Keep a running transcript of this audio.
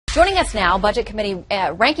Joining us now, Budget Committee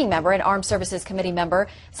ranking member and Armed Services Committee member,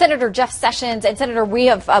 Senator Jeff Sessions. And Senator, we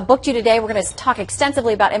have booked you today. We're going to talk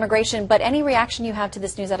extensively about immigration, but any reaction you have to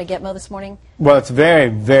this news out of Gitmo this morning? Well, it's very,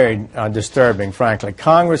 very disturbing, frankly.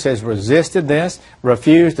 Congress has resisted this,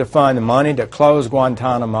 refused to fund the money to close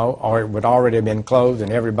Guantanamo, or it would already have been closed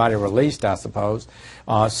and everybody released, I suppose.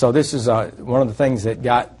 So this is one of the things that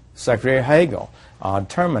got Secretary Hagel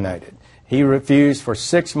terminated. He refused for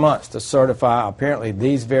 6 months to certify, apparently,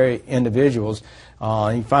 these very individuals.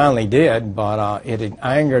 He finally did, but it had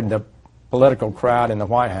angered the political crowd in the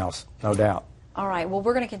White House, no doubt. All right. Well,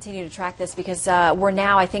 we're going to continue to track this because we're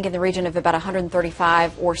now, I think, in the region of about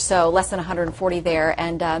 135 or so, less than 140 there,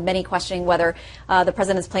 and many questioning whether the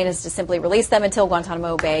president's plan is to simply release them until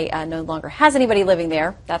Guantanamo Bay no longer has anybody living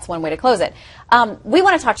there. That's one way to close it. We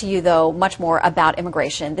want to talk to you, though, much more about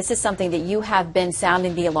immigration. This is something that you have been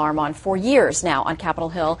sounding the alarm on for years now on Capitol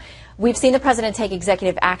Hill. We've seen the president take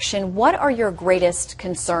executive action. What are your greatest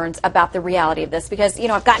concerns about the reality of this? Because, you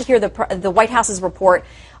know, I've got here the White House's report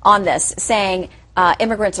on this saying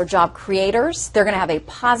immigrants are job creators. They're going to have a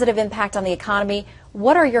positive impact on the economy.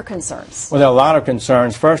 What are your concerns? Well, there are a lot of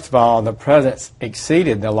concerns. First of all, the president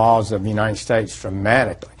exceeded the laws of the United States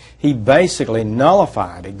dramatically. He basically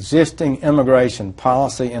nullified existing immigration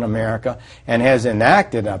policy in America and has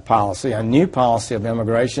enacted a policy, a new policy of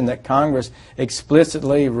immigration that Congress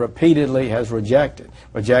explicitly, repeatedly has rejected.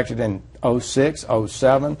 Rejected in 06,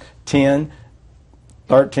 07, 10,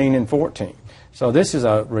 13, and 14. So this is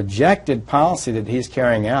a rejected policy that he's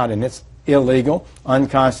carrying out, and it's illegal,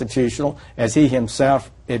 unconstitutional, as he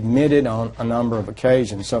himself admitted on a number of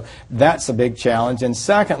occasions. So that's a big challenge. And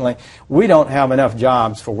secondly, we don't have enough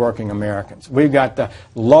jobs for working Americans. We've got the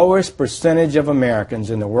lowest percentage of Americans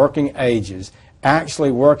in the working ages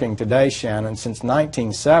actually working today, Shannon, since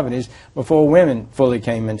 1970s, before women fully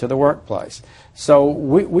came into the workplace. So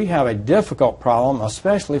we have a difficult problem,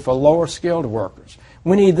 especially for lower skilled workers.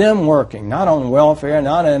 We need them working, not on welfare,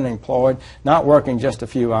 not unemployed, not working just a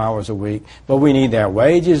few hours a week, but we need their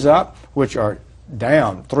wages up, which are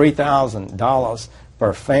down $3,000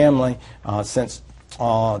 per family since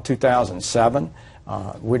 2007.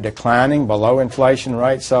 We're declining below inflation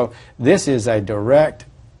rate, so this is a direct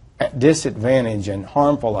disadvantage and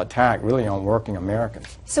harmful attack really on working Americans.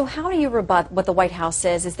 So how do you rebut what the White House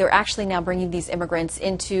says is they're actually now bringing these immigrants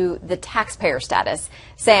into the taxpayer status,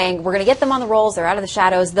 saying we're going to get them on the rolls, they're out of the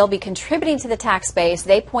shadows, they'll be contributing to the tax base.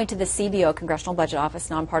 They point to the CBO, Congressional Budget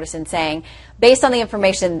Office, nonpartisan, saying based on the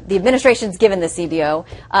information the administration's given the CBO,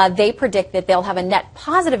 they predict that they'll have a net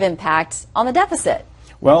positive impact on the deficit.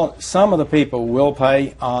 Well, some of the people will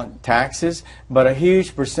pay taxes, but a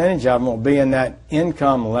huge percentage of them will be in that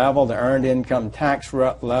income level, the earned income tax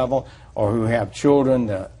level, or who have children,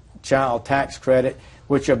 the child tax credit,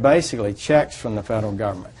 which are basically checks from the federal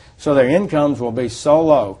government. So their incomes will be so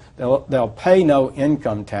low, they'll pay no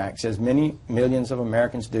income tax, as many millions of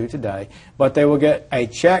Americans do today, but they will get a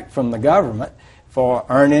check from the government for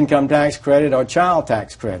earned income tax credit or child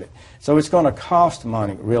tax credit. So it's going to cost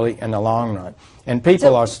money, really, in the long run. And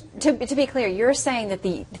people are... To be clear, you're saying that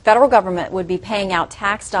the federal government would be paying out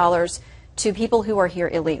tax dollars to people who are here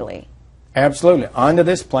illegally? Absolutely. Under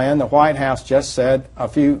this plan, the White House just said a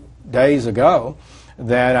few days ago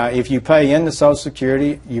that if you pay into Social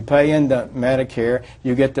Security, you pay into Medicare,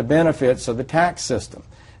 you get the benefits of the tax system.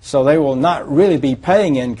 So they will not really be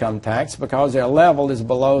paying income tax because their level is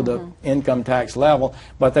below the income tax level,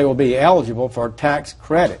 but they will be eligible for tax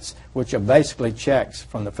credits, which are basically checks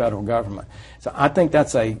from the federal government. So I think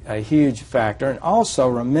that's a huge factor. And also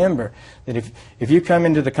remember that if you come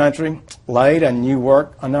into the country late and you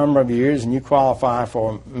work a number of years and you qualify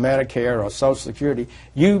for Medicare or Social Security,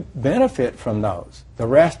 you benefit from those the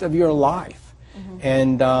rest of your life.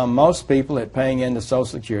 And most people that paying into Social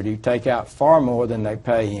Security take out far more than they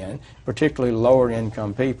pay in, particularly lower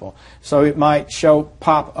income people. So it might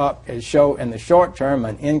pop up and show in the short term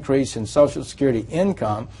an increase in Social Security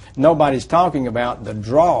income. Nobody's talking about the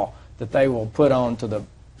draw that they will put on to the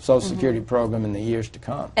Social Security program in the years to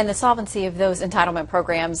come. And the solvency of those entitlement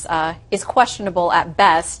programs is questionable at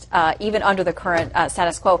best, even under the current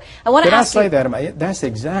status quo. Did I say that? That's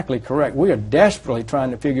exactly correct. We are desperately trying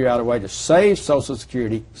to figure out a way to save Social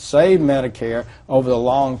Security, save Medicare over the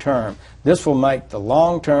long term. This will make the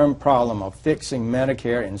long-term problem of fixing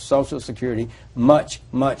Medicare and Social Security much,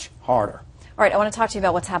 much harder. All right, I want to talk to you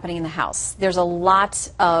about what's happening in the House. There are a lot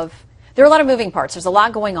of moving parts. There's a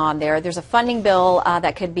lot going on there. There's a funding bill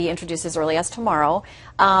that could be introduced as early as tomorrow.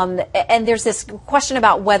 And there's this question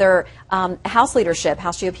about whether House leadership,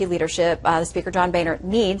 House GOP leadership, the Speaker John Boehner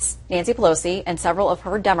needs Nancy Pelosi and several of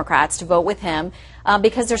her Democrats to vote with him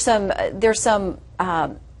because there's some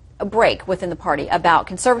a break within the party about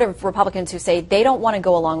conservative Republicans who say they don't want to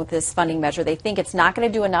go along with this funding measure. They think it's not going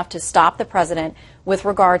to do enough to stop the president with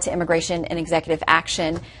regard to immigration and executive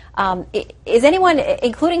action. Is anyone,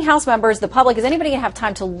 including House members, the public, is anybody going to have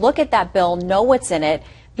time to look at that bill, know what's in it,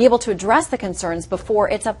 be able to address the concerns before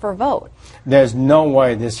it's up for a vote? There's no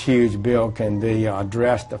way this huge bill can be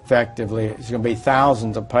addressed effectively. It's going to be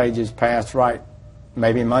thousands of pages passed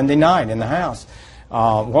maybe Monday night in the House.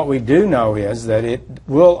 What we do know is that it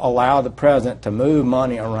will allow the president to move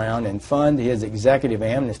money around and fund his executive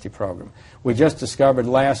amnesty program. We just discovered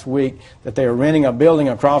last week that they are renting a building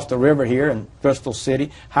across the river here in Bristol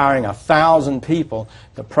City, hiring 1,000 people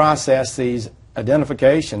to process these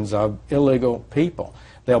identifications of illegal people.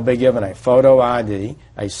 They'll be given a photo ID,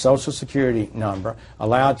 a Social Security number,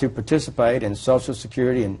 allowed to participate in Social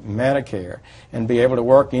Security and Medicare, and be able to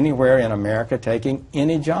work anywhere in America, taking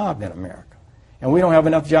any job in America. And we don't have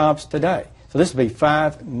enough jobs today. So this will be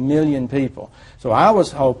 5 million people. So I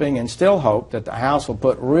was hoping and still hope that the House will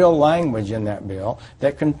put real language in that bill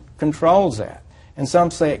that controls that. And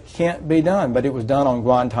some say it can't be done, but it was done on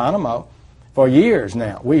Guantanamo. For years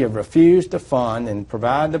now, we have refused to fund and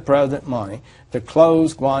provide the president money to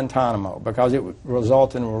close Guantanamo because it would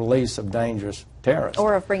result in the release of dangerous terrorists.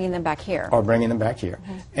 Or of bringing them back here. Or bringing them back here.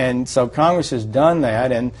 Mm-hmm. And so Congress has done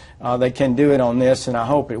that, and they can do it on this, and I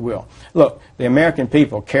hope it will. Look, the American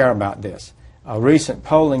people care about this. Recent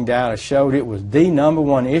polling data showed it was the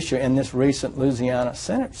 #1 issue in this recent Louisiana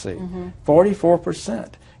Senate seat,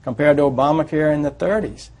 44%, compared to Obamacare in the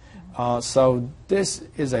 30s. So this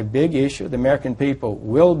is a big issue. The American people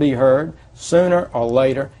will be heard sooner or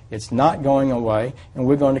later. It's not going away, and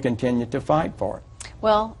we're going to continue to fight for it.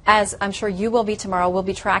 Well, as I'm sure you will be tomorrow, we'll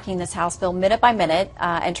be tracking this House bill minute by minute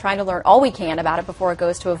and trying to learn all we can about it before it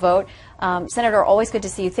goes to a vote. Senator, always good to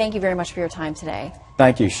see you. Thank you very much for your time today.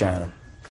 Thank you, Shannon.